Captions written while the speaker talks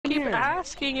here?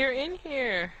 asking. You're in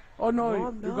here. Oh no,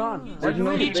 you're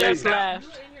gone. He just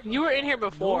left. You were in here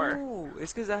before. No,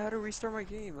 it's because I had to restart my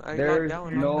game. I There's got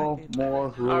down. no more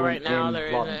room. Alright, now in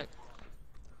there lobby. isn't.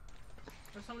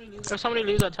 If somebody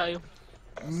leaves, I'll tell you.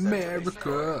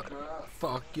 America.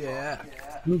 Fuck yeah.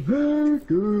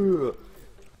 America.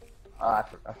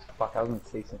 Fuck, I was gonna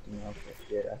say something else, but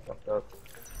shit, I fucked up.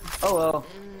 Oh well.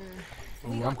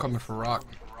 Ooh, I'm coming for rock.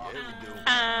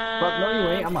 Fuck, no you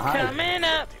ain't, I'm a hide. Coming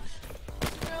up.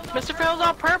 Mr. Phil's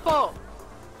all purple.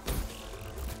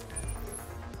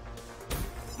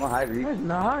 I'm a hide, Reapz.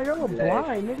 Nah, you're all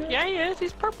blind, nigga. Yeah, he is.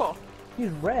 He's purple. He's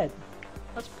red.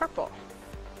 That's purple.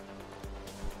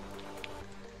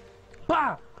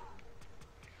 Bah!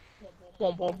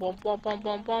 Boom, boom, boom, boom, boom,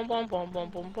 boom, boom, boom, boom, boom,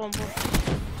 boom, boom, boom.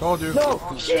 Told you.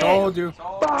 No, shit. Told you.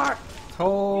 Fuck!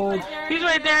 Told. He's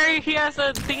right there. He has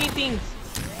the thingy things.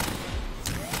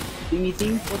 Thingy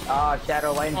thing? Ah,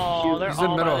 Shadow, why didn't you Oh, shoot? they're He's all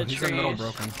in middle. by the He's in middle trees.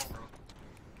 broken.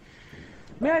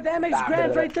 Man, that makes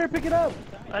grand right there. Pick it up.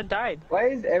 I died. Why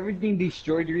is everything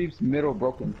destroyed, Reapz? Middle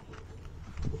broken.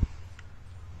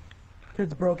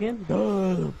 It's broken.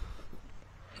 Duh.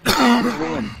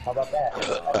 How about that? That's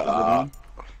a good one.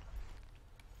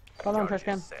 Hold on, trash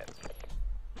can.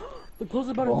 The close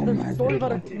about Oh it. my The story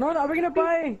about goodness. it. No, no, we're gonna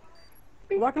buy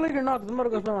Rocket League or not? Cause I'm gonna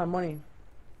go spend my money.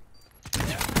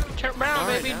 Turn around,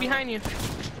 baby, now. behind you.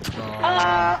 No,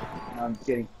 I'm just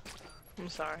kidding. I'm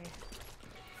sorry.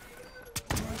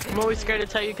 I'm always scared to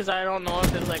tell you because I don't know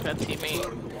if it's like a teammate.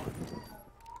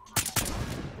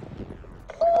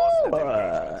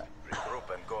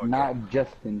 Not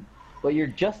Justin. But you're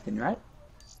Justin, right?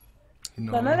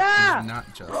 No, Da, da, da! he's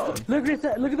not Justin. Look at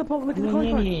that. Look at the poke. Look at the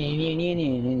coin.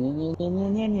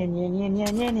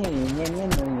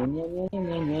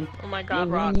 Oh my god,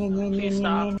 Rock. Please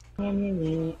stop.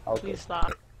 Okay. Please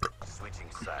stop. Switching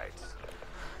sides.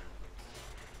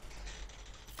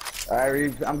 Alright,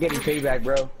 Reapz, I'm getting payback,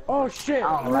 bro. Oh shit.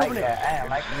 I don't like that. I don't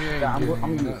like that. I'm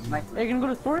gonna nothing. snipe. Hey, you gonna go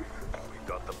to the store? We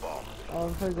got the bomb. Oh,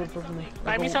 I'm trying to go for me.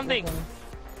 Buy me something.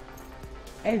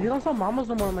 Hey, they don't sell mamas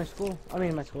no more in my school. I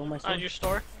mean, my school, my store. At your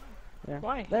store? Yeah.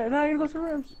 Why? No, you're gonna go to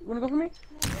Reapz. You wanna go for me?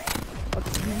 I'll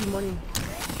give you money.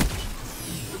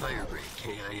 Fire rate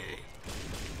KIA.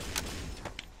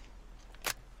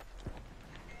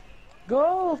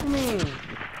 Go for me.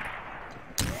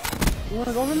 You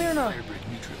wanna go for me or not? Fire rate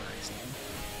neutralized.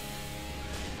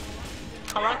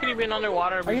 How long can you be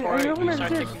underwater Are you- before are you you opening start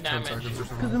this? taking 10 damage? seconds or Cause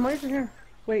something. the money's in here.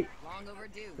 Wait, Long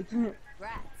overdue. it's in here.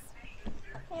 Rats.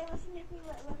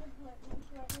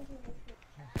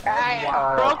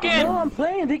 Broken! No, I'm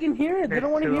playing. They can hear it. They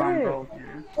don't want to hear it.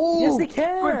 Yes, they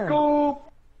can. Let's go.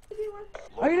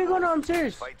 Are you gonna go now? I'm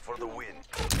serious. Fight for the win.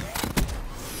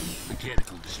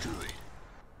 Mechanical destroyed.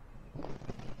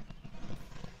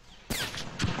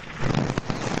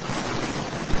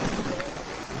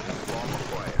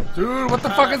 Dude, what the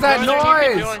fuck is that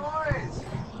Northern, you noise? can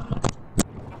join.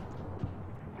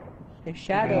 Hey,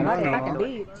 Shadow, not fucking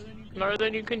beat.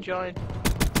 Northern, you can join.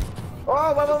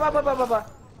 Oh, blah.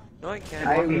 No, I can't.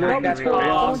 I looked at the Oh,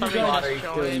 wrong somebody spot. just Are you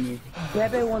killing me?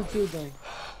 Bebe 1-2 then.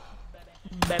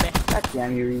 Baby. God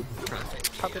damn you,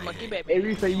 Reapz. Puppy monkey baby. Hey,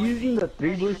 Reapz, are you using the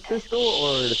 3-boost pistol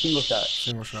or the single shot?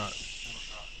 Single shot.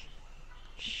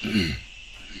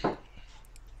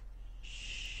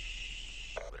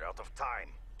 We're out of time.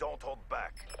 Don't hold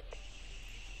back.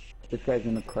 This guy's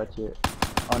gonna clutch it.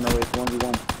 Oh no, it's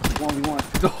 1v1. It's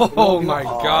 1v1. Oh my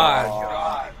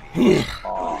god.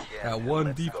 Oh, That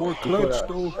 1d4 put clutch a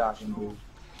though. shot in, dude.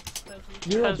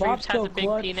 You're a Because Bob Reapz has so a big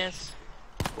clutch. penis.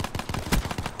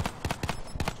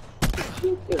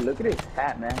 Dude, look at his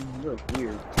hat, man. He looks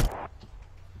weird.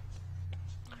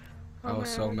 I was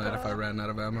so mad if I ran out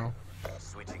of ammo.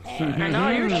 Switching I know,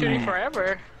 you were shooting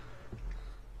forever.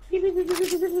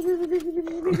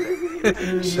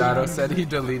 Shadow said he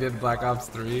deleted Black Ops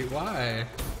 3. Why?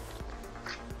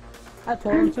 I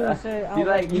told him to. I said, He's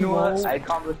like, you know what? won't. I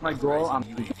accomplished my goal. I'm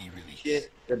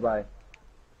shit. Goodbye.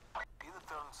 Either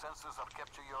turn sensors or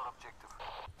capture your objective.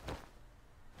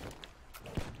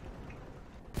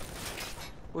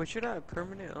 Well, should I have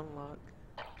permanent unlock?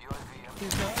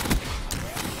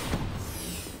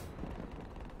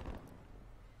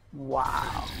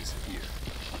 Wow. Who is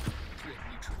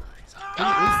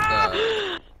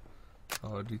that?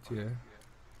 Oh, DTA.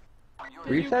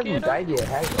 Reapz hasn't died yet,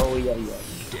 has? Oh, yeah.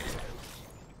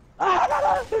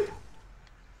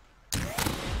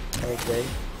 Okay.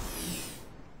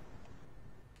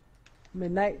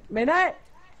 Midnight.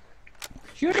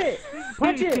 Shoot it.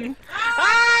 Punch it.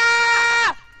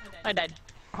 Ah! I died.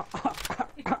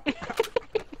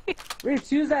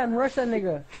 Reapz, use that and rush that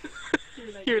nigga.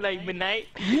 You're like midnight.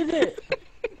 Use it.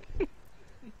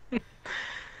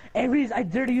 Hey, Reapz, I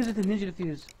dare to use it to ninja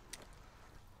defuse.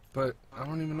 But I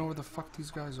don't even know where the fuck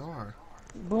these guys are.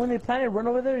 But when they plan it, run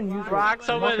over there and use it. Rocks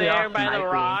over Mostly there off by the sniping.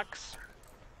 rocks.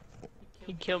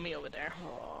 He killed me over there.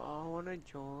 Oh, I wanna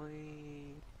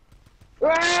join.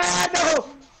 Ah, no!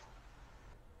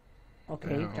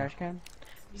 Okay, No. trash can.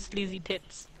 Sleazy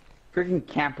tits. Freaking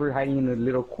camper hiding in the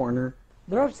little corner.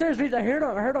 They're upstairs, Reapz. I heard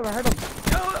them.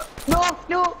 No,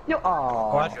 no, no.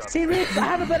 Aww. See, Reapz, I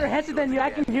have a better headset than you. I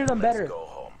can hear them better. Go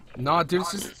home. Nah, dude,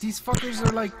 it's just these fuckers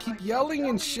are like keep yelling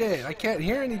and shit. I can't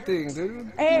hear anything,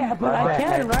 dude. Hey, but I My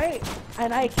can, bad. right?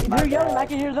 And if My they're yelling, bad. I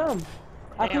can hear them.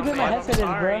 I can Damn, put my man, I'm headset in,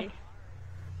 bro. sorry.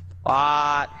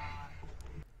 What?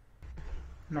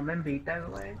 No me invita,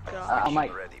 güey. I'm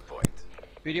like, Ready point.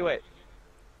 Video it.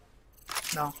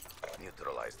 No.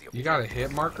 Neutralize the You got a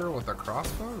hit marker with a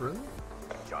crossbow, really?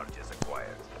 charges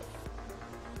acquired.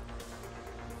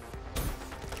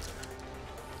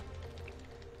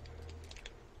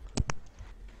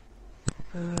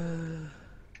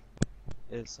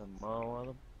 It's a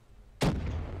mo.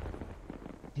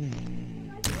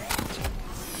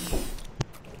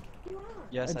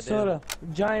 Yes, I It's did. soda.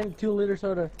 Giant 2-liter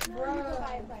soda. Dude,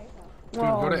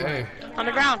 go to A.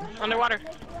 Underground, underwater.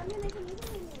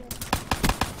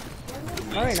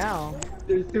 Not right now.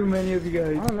 there's too many of you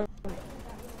I guys. don't know.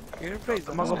 You're gonna play.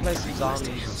 I'm gonna go play some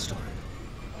zombies.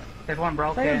 There's one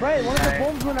broken. Second break, one of the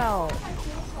bulbs went out.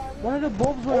 One of the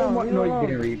bulbs went Oh out. my, Leave no, it you alone.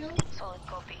 didn't reach.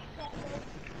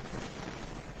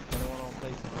 Anyone wanna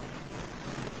play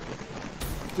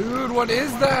some? Dude, what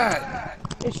is that?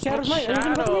 It's Shadow's Night. Are you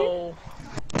gonna go for me? Shadow.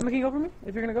 Can you go for me?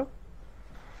 If you're gonna go.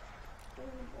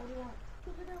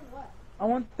 I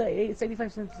want it's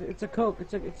 85 cents. It's a Coke.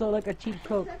 It's like a cheap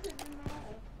Coke.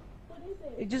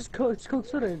 It just it's Coke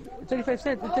soda. It's 85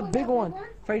 cents. It's a big one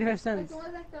for 85 cents.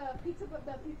 Like the pizza, but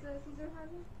the pizza Caesar has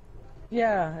it?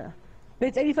 Yeah. But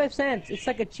it's 85 cents. It's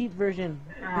like a cheap version.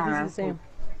 Ah, It's the same.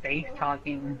 Face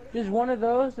talking. Just one of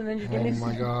those and then just give Oh me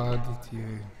my god,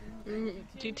 DTA.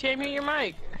 GTA, mute your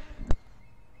mic.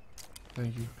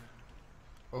 Thank you.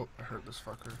 Oh, I hurt this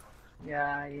fucker.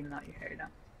 Yeah, you know you heard him.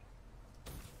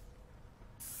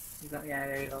 You go, yeah,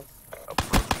 there you go.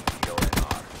 Approaching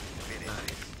PONR. Finish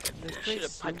Let's Should play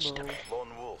have punched him. sumo. this.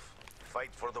 Lone Wolf. Fight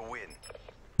for the win.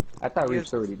 I thought Yes.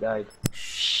 Reapz already died.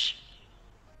 Shh.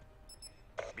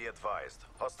 Be advised.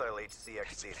 Hostile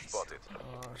HCXD spotted.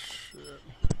 Oh shit.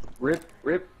 Rip.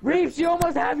 Reapz, you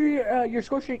almost have your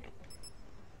score streak.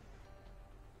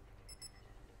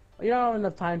 You don't have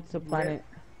enough time to plan it.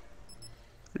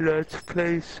 Let's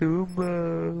play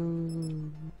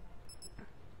sumo.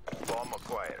 Bomb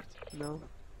acquired. No.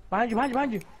 Behind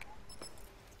you.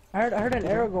 I heard an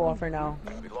arrow go off right now.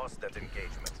 We lost that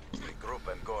engagement.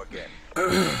 Regroup and go again.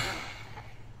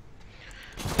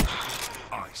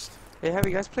 Iced. Hey, have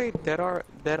you guys played Dead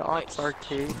Ops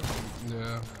Arcade?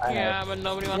 Yeah. Yeah, but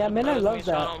nobody wants Yeah, to Minna play with me, loves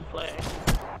so I that. don't play.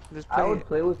 Just I play would it.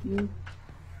 play with you.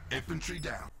 Infantry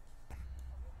down.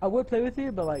 I would play with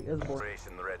you, but like it's boring.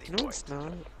 Operation ready No, point. it's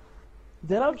not.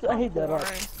 Dead Ops, I hate Dead Ops.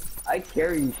 Boring. I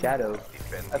carry Shadow.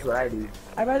 Defend That's the what I do.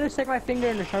 I'd rather stick my finger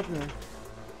in the sharpener.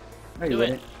 No, you Do it.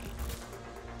 wouldn't.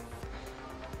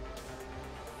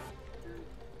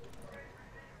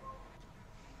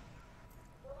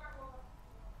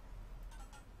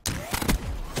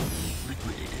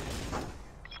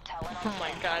 Oh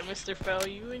my god, Mr. Fell,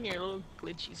 you and your little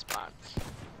glitchy spots.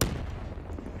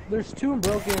 There's two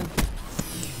broken.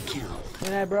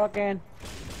 And I broken.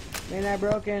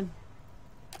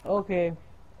 Okay.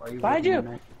 Why are Find working you.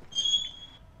 tonight?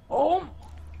 Oh!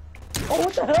 Oh,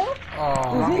 what the hell?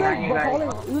 Oh, Was he yeah, like you guys-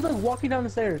 falling? He was like walking down the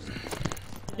stairs.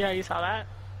 Yeah, you saw that?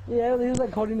 Yeah, he was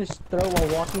like holding his throat while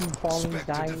walking, falling,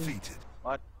 dying.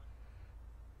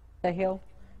 The hell?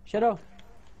 Shut up.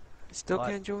 Still What?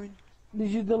 can't join? Did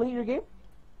you delete your game?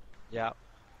 Yeah, Are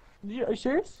you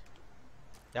serious?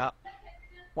 yeah.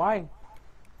 Why?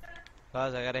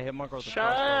 Cause I got a hit marker with the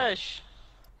crossbow. Shush!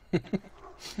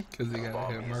 because he got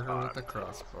a hit marker with the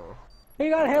crossbow. He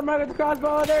got a hit mark with the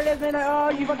crossbow. There it is, man. Oh,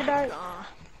 you fucking died.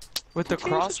 With the Change the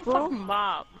crossbow? fucking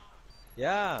mob.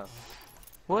 Yeah,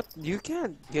 What? You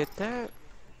can't get that.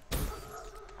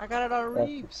 I got it on That's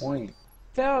the Reapz. point.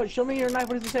 Phil, show me your knife.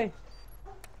 What does it say?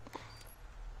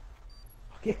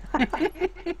 Okay.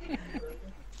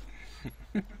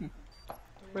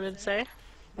 What did it say?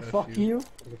 Fuck you.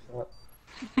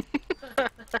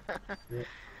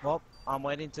 Well, I'm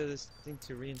waiting to this thing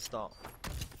to reinstall.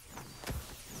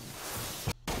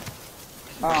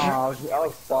 Oh, I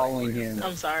was following him.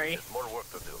 I'm sorry. More work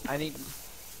to do. I need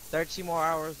 30 more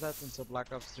hours left until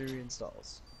Black Ops 3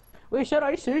 reinstalls. Wait, Shadow,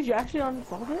 are you serious? You actually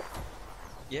unfollowed it?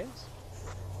 Yes.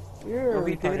 You're No,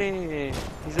 he retarded.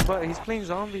 didn't. He's playing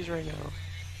zombies right now.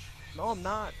 No, I'm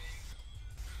not.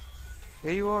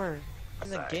 There you are. In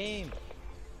the game.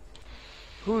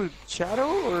 Who? Shadow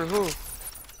or who?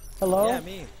 Hello? Yeah,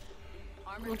 me.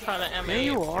 I'm trying to There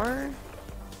you M8. are.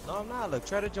 No, I'm not. Look,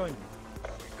 try to join me.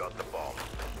 We got the bomb.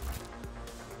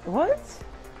 What?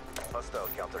 Hostile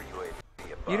counter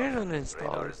UAV above. You didn't uninstall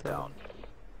Radar it is though. down.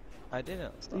 I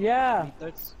didn't. Stop. Yeah.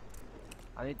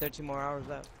 I need 13 more hours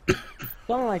left.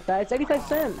 Something like that. It's 85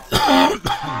 cents.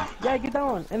 Yeah, get that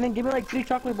one. And then give me like 3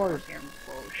 chocolate bars. Damn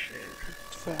bullshit.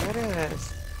 Fat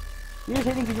ass. You're just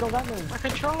hating because you don't got them. My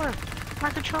controller! My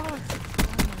controller!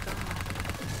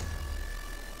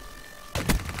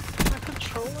 My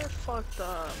controller fucked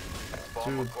up.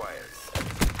 Bomb Dude. acquired.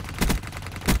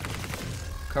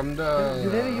 Come Dude,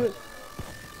 to.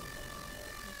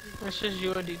 It's just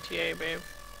you and DTA, babe.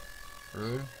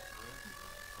 Really?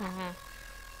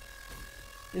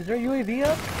 Is there a UAV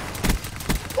up?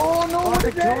 Oh no! What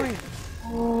are doing?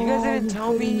 You guys didn't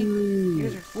tell me. You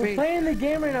guys are We're fake. playing the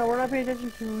game right now. We're not paying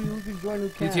attention to who can join, who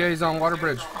can't. DTA's on water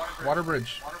bridge. Water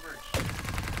bridge.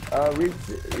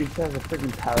 Reapz has a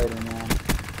freaking pallet in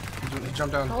man. He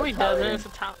jumped down. No, he doesn't. It's a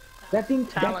top. That thing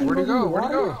Talent. Where'd he goes in go? the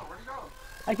Where'd he water? go?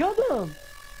 I killed him.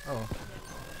 Oh.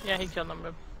 Yeah, he killed him,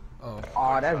 babe. Oh.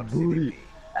 Aw, that's booty.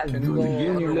 That's Can you booty. go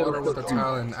You and your underwater little with a cookie.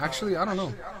 Talon? Actually, I don't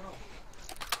know.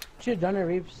 Should've done it,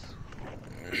 Reapz.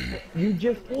 You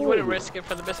just You wouldn't risk it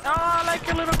for the best. Oh, I like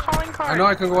your little calling card. I know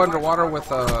I can go underwater with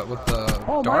the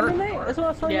Oh, dart. mine, that's what I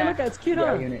was telling you. Yeah. Look at. It's cute, Yeah,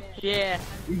 huh? unit. Yeah.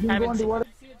 You I can go haven't seen- underwater.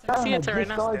 See it right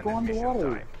now. Go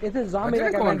underwater. It's a I zombie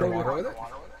didn't that go got underwater with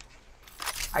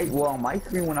it. Well, on my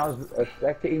screen when I was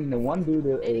spectating the one dude,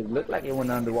 it looked like it went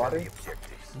underwater.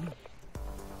 Objectives.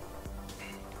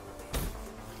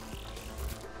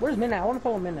 Where's Midnight? I want to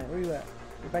follow Midnight. Where you at?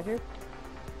 You back here?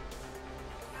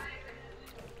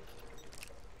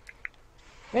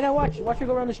 Midnight, watch. Watch her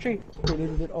go around the street. Oh,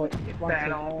 wait, wrong That,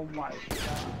 street. oh my god.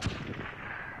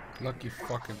 Lucky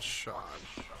fucking shot.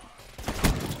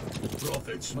 Look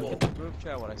at the group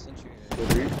chat. What I sent you. The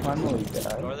Reapz finally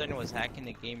died. Northern was hacking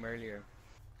the game earlier.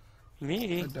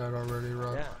 Me? I died already,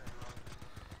 Rob. Yeah.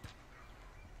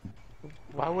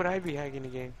 Why would I be hacking the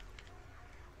game?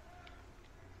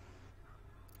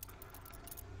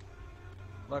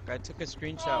 Look, I took a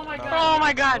screenshot. Oh my when I god. was Oh on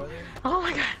my god. Northern- Oh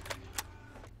my god.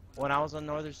 When I was on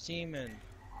Northern's team and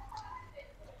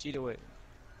cheat away.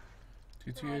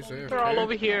 TTA's there. They're all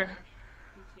over here.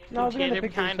 No, DTA, they're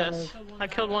behind us. I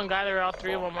killed one guy. They're all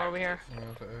 3 of them over here. Yeah,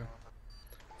 okay.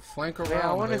 Flank around. Man,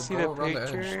 I wanna babe. see Go the around the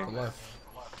edge, picture. the left.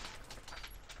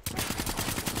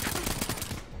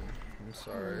 I'm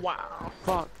sorry. Wow.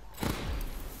 Fuck.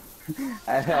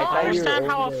 I don't understand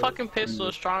how a fucking pistol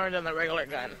is stronger than the regular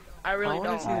gun. I really I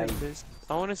wanna don't. see this.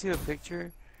 I wanna see the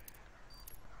picture.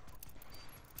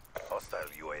 Hostile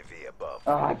UAV above.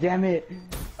 Ah, damn it.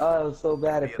 Oh, it was so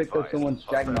bad. I Be picked up advised, someone's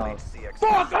hostile Jagnog.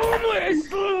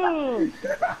 HCX.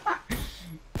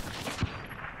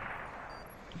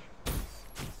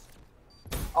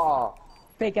 Oh,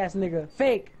 Fake ass nigga.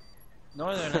 Fake.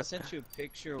 Northern, I sent you a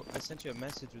picture. I sent you a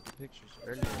message with the pictures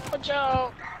earlier. Watch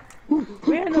out.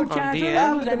 We had no chance. We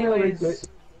DM? lose anyways.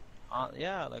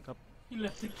 Yeah, like a He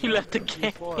left the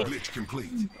game. before. Glitch complete.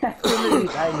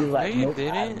 I was like, No, you nope.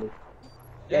 didn't.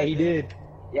 Yeah, he did.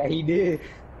 Yeah, he did.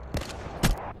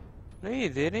 No, you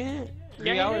didn't.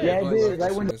 Yeah, he Yeah, did. it did.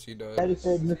 Right As when soon as he died. I just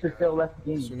said Mr. Phil left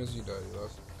the As game. soon as he died, he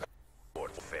lost.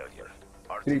 Port failure.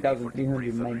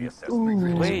 3,390.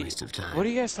 Ooh. Wait, what are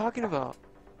you guys talking about?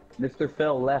 Mr.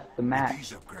 Phil left the match,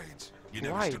 These upgrades. You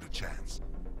never Why? stood a chance.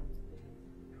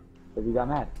 so we got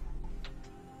mad.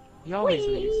 He always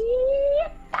leaves.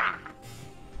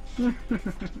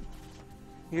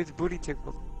 He gets booty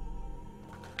tickled.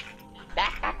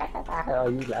 Oh,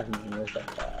 you laughing at me like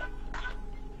that.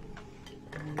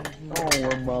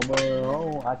 Oh, mama.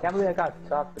 Oh, I can't believe I got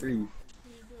top 3.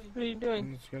 What are you doing?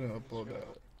 I'm just gonna upload that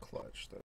clutch.